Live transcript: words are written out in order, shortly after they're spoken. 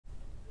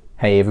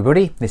Hey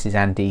everybody, this is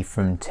Andy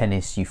from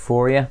Tennis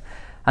Euphoria,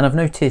 and I've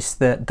noticed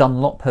that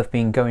Dunlop have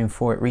been going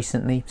for it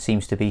recently.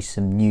 Seems to be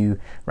some new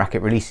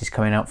racket releases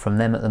coming out from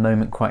them at the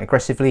moment quite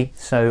aggressively,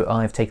 so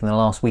I've taken the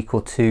last week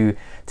or two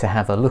to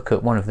have a look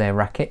at one of their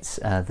rackets,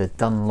 the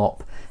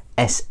Dunlop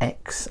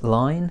SX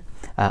line.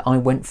 I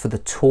went for the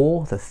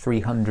Tour, the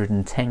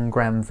 310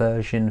 gram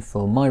version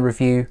for my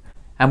review,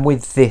 and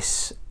with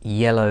this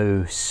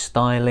yellow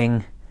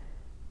styling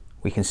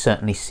we can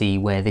certainly see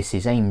where this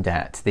is aimed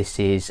at. This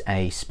is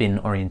a spin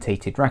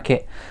orientated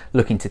racket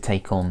looking to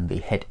take on the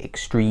Head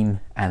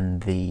Extreme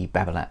and the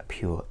Babolat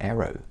Pure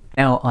Aero.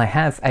 Now I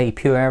have a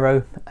Pure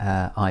Aero,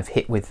 I've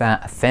hit with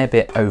that a fair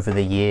bit over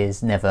the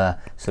years, never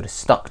sort of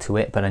stuck to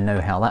it, but I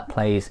know how that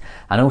plays,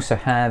 and also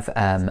have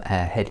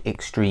a Head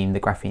Extreme,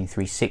 the Graphene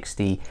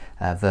 360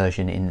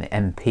 version in the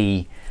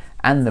MP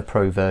and the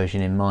Pro version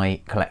in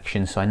my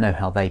collection, so I know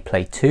how they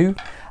play too.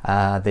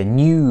 The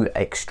new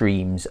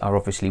Extremes are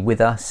obviously with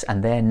us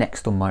and they're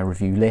next on my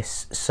review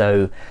list,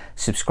 so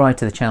subscribe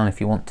to the channel if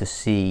you want to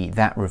see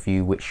that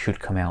review, which should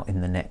come out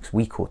in the next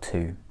week or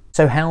two.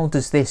 So how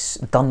does this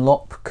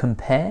Dunlop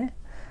compare?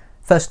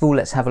 First of all,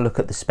 let's have a look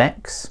at the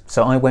specs.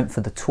 So I went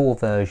for the Tour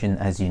version,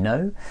 as you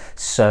know,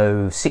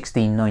 so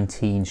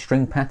 16-19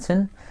 string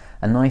pattern,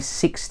 a nice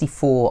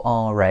 64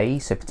 RA,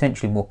 so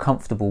potentially more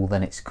comfortable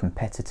than its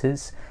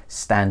competitors.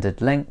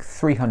 Standard length,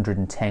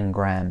 310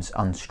 grams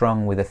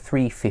unstrung with a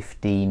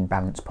 315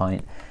 balance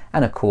point,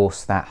 and of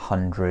course that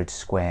 100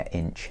 square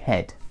inch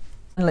head.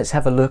 And let's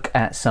have a look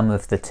at some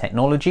of the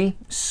technology.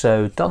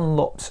 So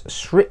Dunlop's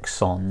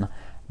Srixon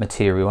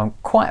material I'm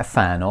quite a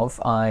fan of.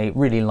 I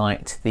really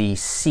liked the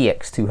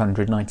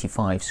CX200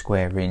 95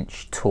 square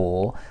inch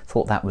Tour.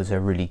 Thought that was a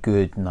really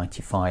good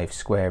 95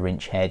 square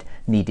inch head.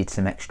 Needed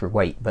some extra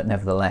weight, but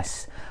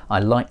nevertheless I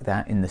like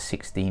that in the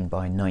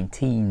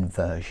 16x19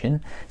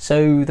 version.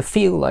 So the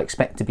feel I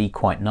expect to be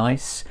quite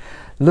nice.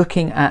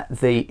 Looking at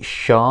the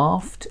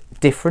shaft,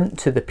 different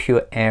to the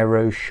Pure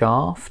Aero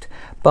shaft,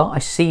 but I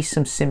see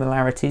some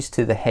similarities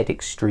to the Head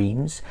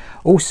Extremes.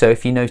 Also,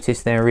 if you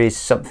notice, there is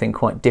something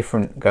quite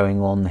different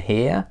going on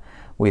here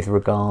with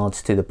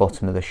regards to the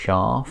bottom of the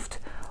shaft.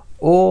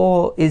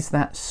 Or is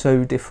that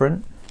so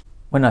different?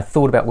 When I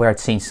thought about where I'd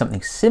seen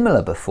something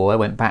similar before, I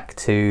went back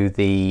to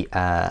the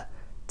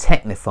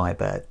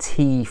Technifiber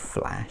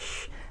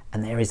T-Flash,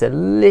 and there is a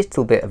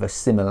little bit of a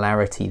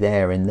similarity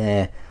there in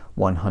their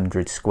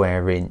 100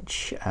 square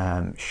inch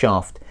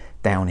shaft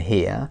down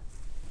here.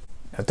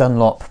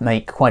 Dunlop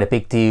make quite a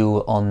big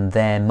deal on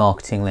their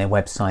marketing, their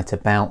website,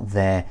 about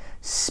their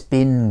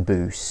spin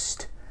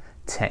boost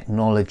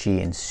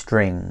technology in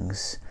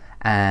strings,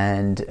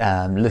 and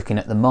looking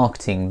at the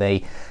marketing,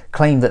 they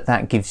claim that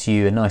that gives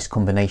you a nice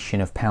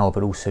combination of power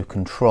but also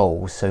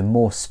control, so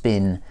more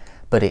spin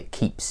but it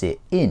keeps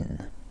it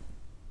in.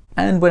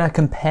 And when I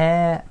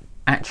compare,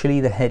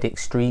 actually the Head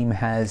Extreme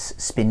has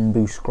spin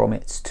boost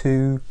grommets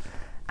too,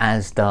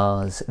 as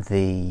does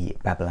the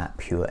Babolat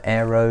Pure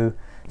Aero.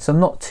 So I'm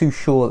not too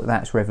sure that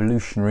that's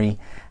revolutionary.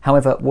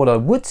 However, what I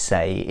would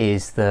say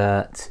is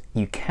that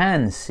you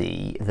can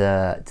see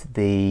that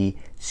the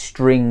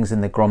strings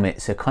and the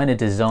grommets are kind of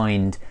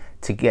designed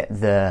to get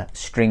the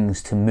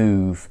strings to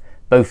move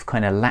both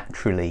kind of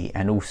laterally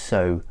and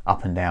also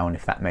up and down,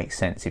 if that makes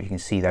sense, if you can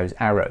see those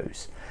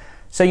arrows.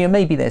 So yeah,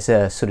 maybe there's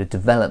a sort of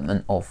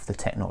development of the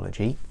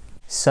technology.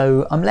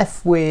 So I'm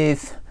left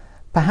with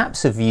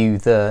perhaps a view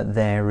that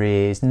there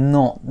is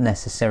not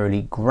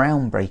necessarily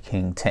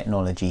groundbreaking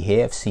technology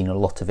here. I've seen a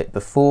lot of it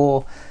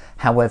before.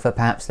 However,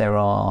 perhaps there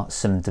are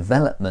some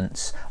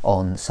developments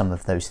on some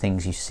of those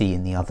things you see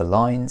in the other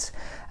lines,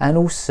 and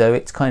also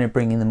it's kind of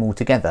bringing them all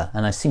together.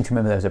 And I seem to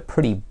remember there was a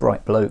pretty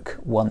bright bloke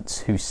once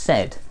who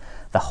said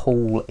the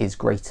whole is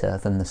greater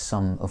than the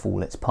sum of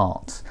all its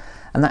parts.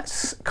 And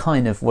that's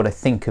kind of what I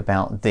think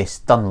about this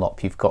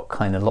Dunlop. You've got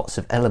kind of lots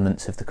of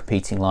elements of the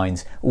competing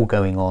lines all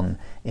going on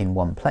in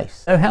one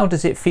place. So how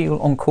does it feel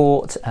on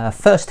court?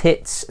 First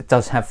hits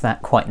does have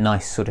that quite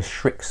nice sort of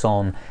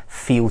Srixon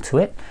feel to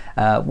it.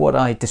 What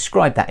I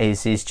describe that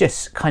is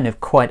just kind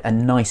of quite a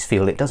nice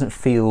feel. It doesn't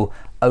feel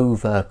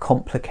over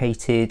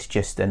complicated,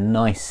 just a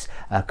nice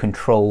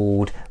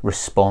controlled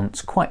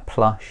response, quite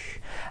plush.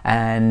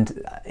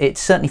 And it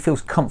certainly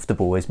feels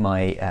comfortable as my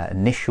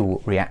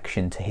initial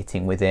reaction to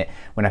hitting with it.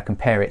 When I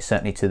compare it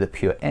certainly to the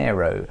Pure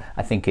Aero,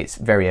 I think it's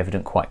very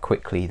evident quite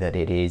quickly that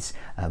it is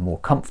more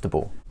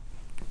comfortable.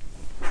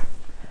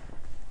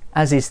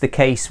 As is the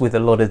case with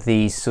a lot of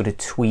these sort of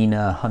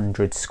tweener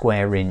 100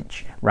 square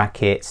inch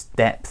rackets,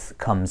 depth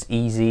comes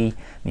easy.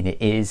 I mean,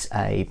 it is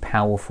a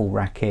powerful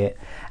racket,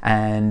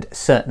 and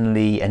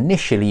certainly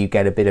initially you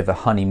get a bit of a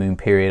honeymoon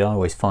period. I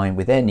always find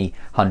with any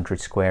 100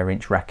 square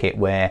inch racket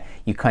where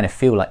you kind of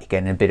feel like you're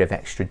getting a bit of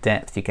extra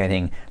depth, you're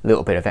getting a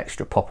little bit of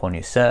extra pop on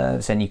your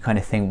serves, and you kind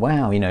of think,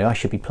 wow, you know, I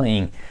should be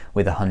playing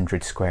with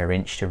 100 square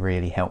inch to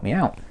really help me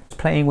out.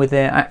 playing with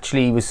it, I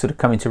actually was sort of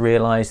coming to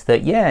realise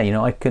that, yeah, you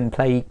know, I can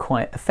play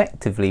quite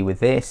effectively with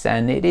this,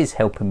 and it is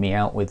helping me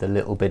out with a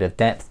little bit of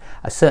depth.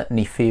 I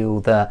certainly feel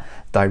the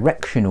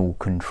directional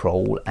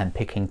control and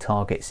picking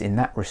targets in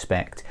that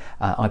respect.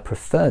 I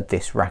preferred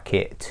this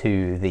racket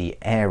to the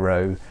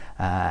Aero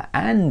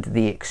and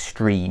the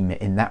Extreme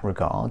in that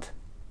regard.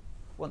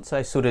 Once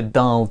I sort of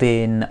dialed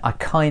in, I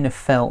kind of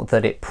felt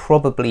that it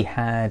probably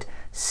had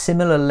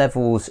similar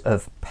levels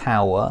of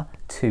power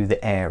to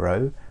the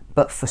Aero,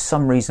 but for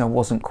some reason I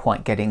wasn't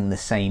quite getting the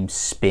same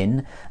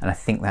spin, and I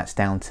think that's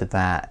down to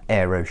that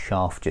Aero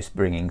shaft just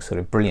bringing sort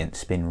of brilliant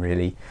spin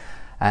really.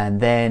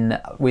 And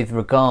then with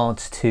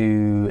regards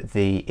to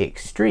the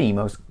Extreme,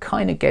 I was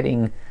kind of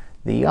getting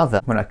the other.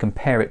 When I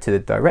compare it to the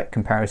direct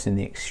comparison,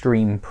 the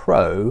Extreme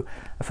Pro,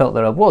 I felt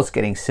that I was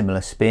getting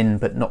similar spin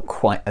but not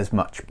quite as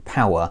much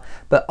power.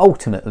 But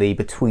ultimately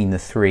between the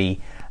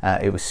three,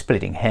 it was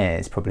splitting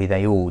hairs. Probably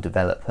they all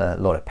develop a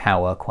lot of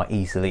power quite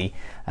easily,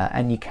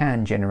 and you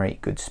can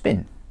generate good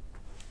spin.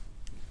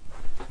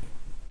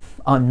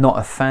 I'm not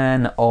a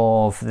fan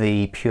of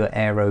the Pure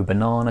Aero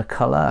banana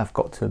colour, I've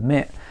got to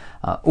admit.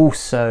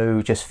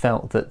 Also just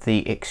felt that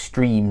the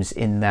extremes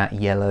in that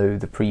yellow,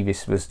 the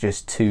previous was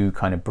just too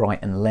kind of bright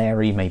and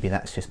leery. Maybe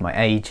that's just my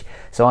age,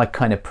 so I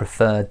kind of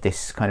preferred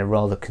this kind of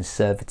rather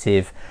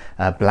conservative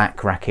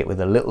black racket with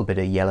a little bit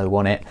of yellow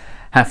on it.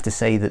 Have to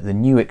say that the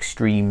new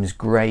Extremes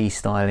grey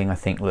styling I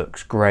think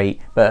looks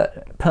great,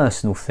 but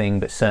personal thing,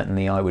 but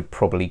certainly I would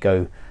probably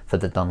go for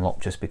the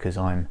Dunlop just because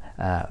I'm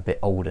a bit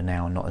older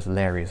now and not as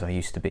leery as I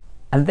used to be.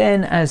 And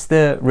then as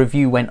the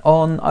review went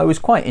on, I was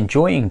quite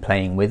enjoying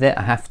playing with it,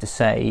 I have to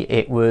say.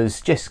 It was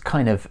just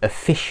kind of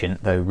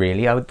efficient though,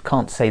 really. I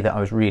can't say that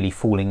I was really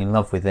falling in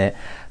love with it,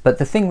 but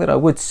the thing that I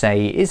would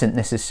say isn't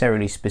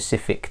necessarily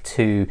specific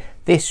to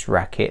this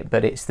racket,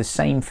 but it's the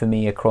same for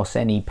me across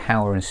any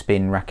power and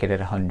spin racket at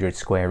 100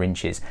 square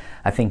inches.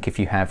 I think if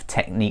you have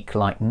technique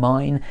like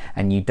mine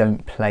and you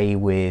don't play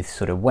with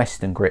sort of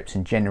Western grips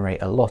and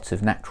generate a lot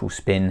of natural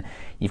spin,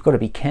 you've got to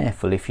be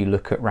careful if you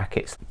look at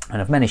rackets.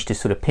 And I've managed to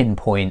sort of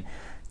pinpoint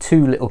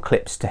two little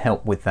clips to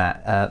help with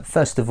that.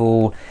 First of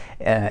all,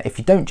 if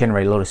you don't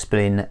generate a lot of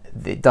spin,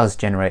 it does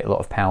generate a lot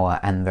of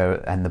power, and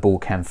the ball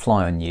can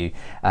fly on you.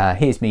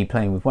 Here's me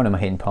playing with one of my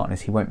hitting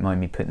partners. He won't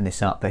mind me putting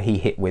this up, but he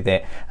hit with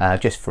it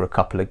just for a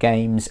couple of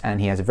games,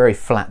 and he has a very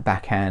flat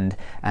backhand,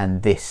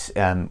 and this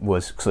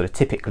was sort of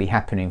typically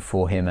happening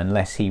for him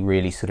unless he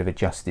really sort of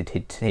adjusted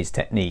his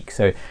technique,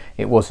 so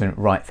it wasn't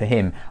right for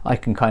him. I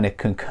can kind of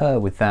concur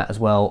with that as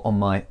well on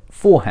my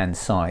forehand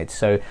side,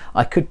 so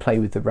I could play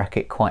with the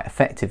racket quite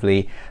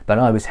effectively, but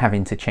I was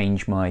having to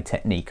change my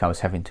technique. I was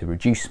having to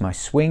reduce my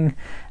swing,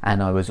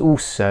 and I was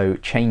also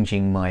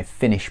changing my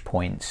finish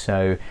point.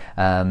 So you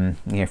know,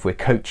 if we're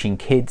coaching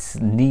kids,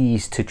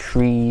 knees to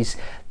trees,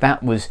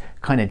 that was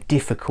kind of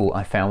difficult.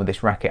 I found with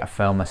this racket, I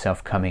found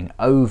myself coming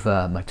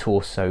over my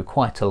torso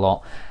quite a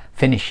lot,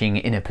 finishing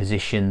in a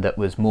position that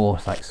was more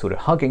like sort of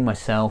hugging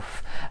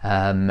myself,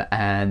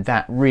 and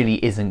that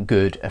really isn't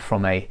good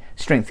from a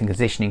strength and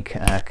conditioning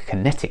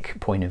kinetic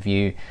point of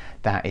view.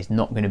 That is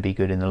not going to be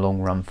good in the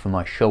long run for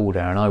my shoulder,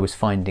 and I was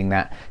finding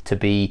that to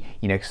be,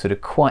 you know, sort of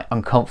quite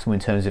uncomfortable in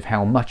terms of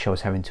how much I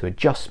was having to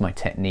adjust my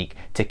technique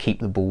to keep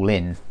the ball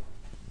in.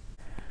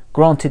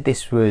 Granted,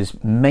 this was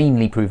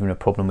mainly proving a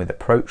problem with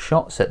approach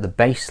shots. At the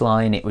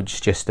baseline, it was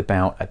just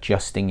about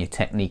adjusting your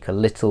technique a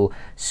little,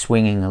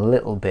 swinging a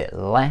little bit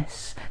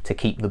less to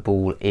keep the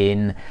ball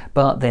in,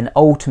 but then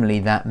ultimately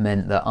that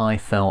meant that I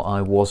felt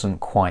I wasn't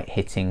quite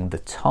hitting the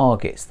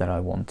targets that I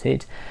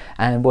wanted.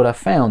 And what I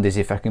found is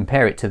if I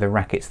compare it to the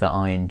rackets that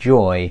I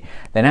enjoy,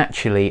 then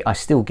actually I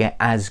still get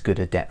as good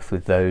a depth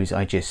with those.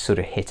 I just sort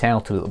of hit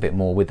out a little bit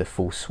more with the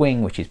full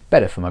swing, which is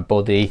better for my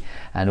body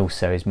and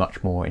also is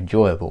much more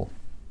enjoyable.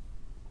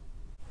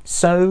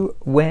 So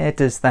where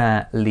does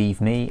that leave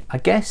me? I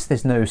guess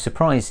there's no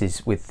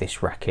surprises with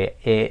this racket.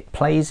 It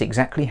plays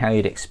exactly how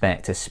you'd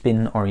expect a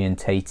spin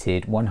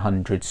orientated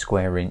 100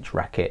 square inch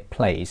racket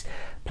plays.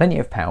 Plenty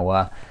of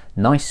power,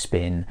 nice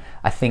spin.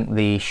 I think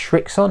the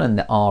Shrixon and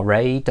the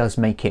RA does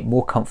make it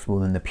more comfortable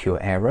than the Pure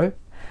Aero.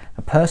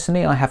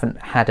 Personally, I haven't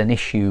had an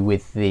issue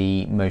with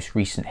the most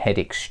recent Head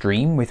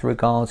Extreme with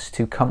regards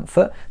to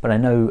comfort, but I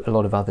know a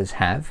lot of others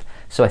have.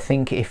 So I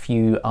think if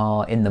you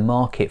are in the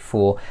market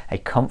for a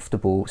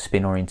comfortable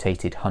spin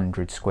orientated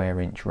 100 square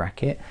inch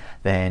racket,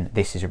 then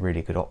this is a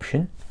really good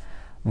option.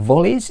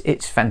 Volleys,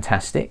 it's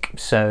fantastic.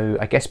 So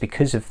I guess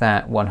because of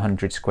that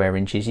 100 square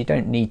inches, you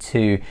don't need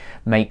to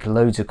make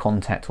loads of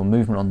contact or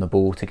movement on the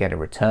ball to get a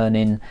return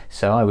in.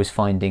 So I was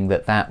finding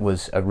that that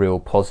was a real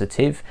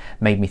positive.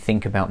 Made me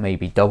think about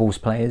maybe doubles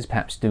players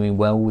perhaps doing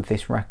well with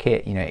this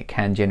racket. You know, it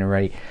can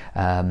generate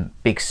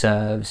big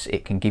serves,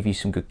 it can give you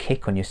some good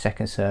kick on your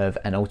second serve,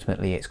 and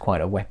ultimately it's quite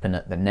a weapon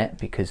at the net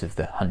because of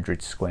the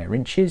 100 square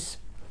inches.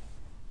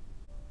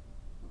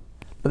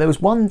 But there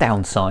was one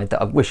downside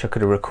that I wish I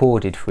could have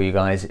recorded for you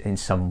guys in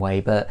some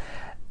way, but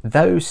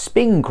those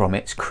spin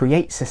grommets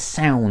creates a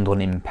sound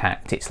on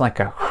impact. It's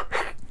like a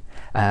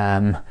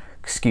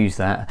excuse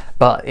that,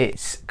 but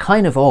it's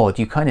kind of odd.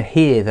 You kind of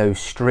hear those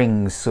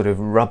strings sort of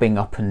rubbing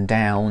up and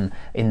down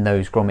in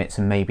those grommets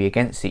and maybe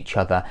against each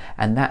other,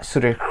 and that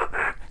sort of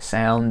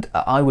sound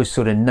I was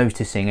sort of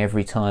noticing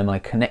every time I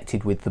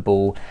connected with the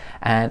ball,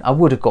 and I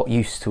would have got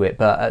used to it,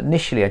 but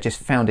initially I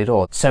just found it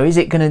odd. So is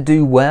it going to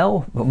do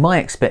well? Well, my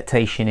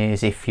expectation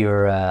is if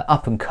you're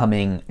up and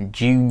coming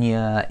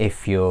junior,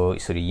 if you're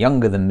sort of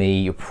younger than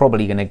me, you're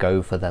probably going to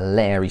go for the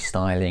Larry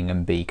styling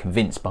and be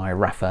convinced by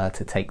Rafa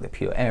to take the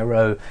Pure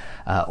Aero,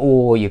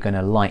 or you're going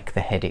to like the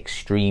Head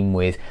Extreme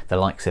with the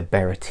likes of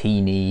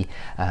Berrettini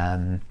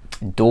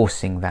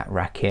endorsing that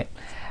racket.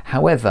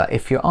 However,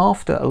 if you're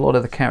after a lot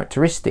of the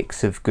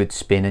characteristics of good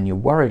spin and you're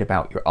worried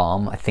about your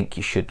arm, I think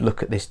you should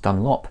look at this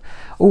Dunlop.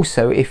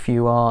 Also, if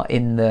you are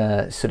in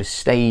the sort of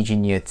stage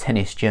in your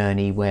tennis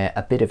journey where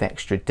a bit of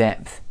extra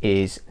depth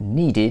is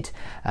needed,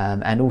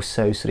 and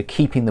also sort of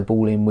keeping the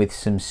ball in with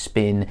some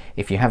spin,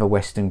 if you have a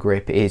Western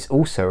grip, is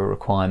also a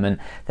requirement,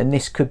 then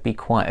this could be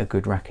quite a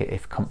good racket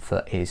if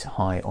comfort is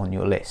high on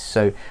your list.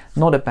 So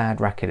not a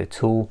bad racket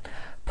at all.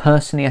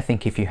 Personally, I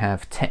think if you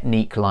have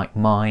technique like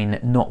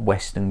mine, not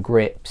Western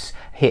grips,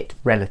 hit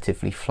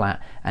relatively flat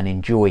and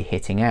enjoy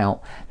hitting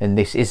out, then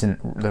this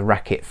isn't the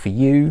racket for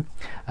you.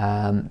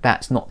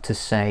 That's not to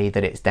say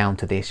that it's down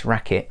to this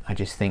racket. I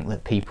just think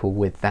that people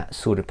with that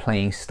sort of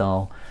playing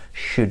style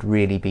should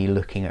really be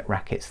looking at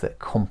rackets that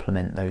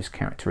complement those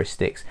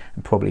characteristics,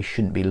 and probably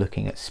shouldn't be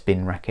looking at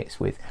spin rackets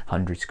with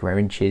 100 square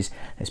inches.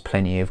 There's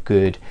plenty of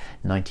good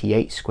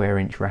 98 square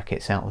inch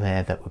rackets out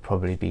there that would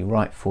probably be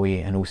right for you,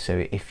 and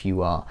also if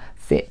you are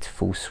fit,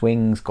 full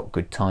swings, got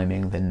good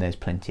timing, then there's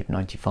plenty of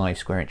 95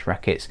 square inch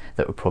rackets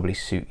that would probably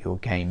suit your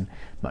game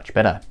much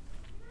better.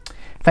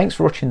 Thanks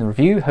for watching the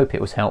review, hope it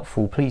was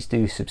helpful. Please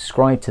do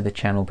subscribe to the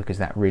channel because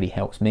that really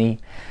helps me.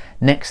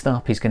 Next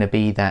up is going to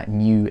be that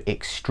new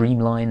Extreme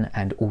line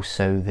and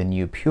also the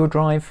new Pure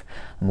Drive.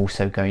 I'm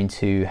also going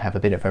to have a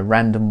bit of a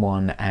random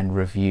one and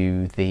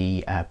review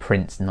the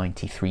Prince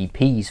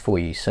 93Ps for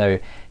you. So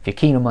if you're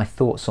keen on my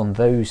thoughts on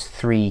those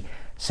three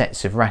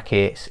sets of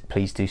rackets,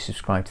 please do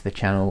subscribe to the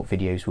channel.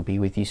 Videos will be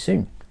with you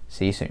soon.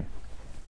 See you soon.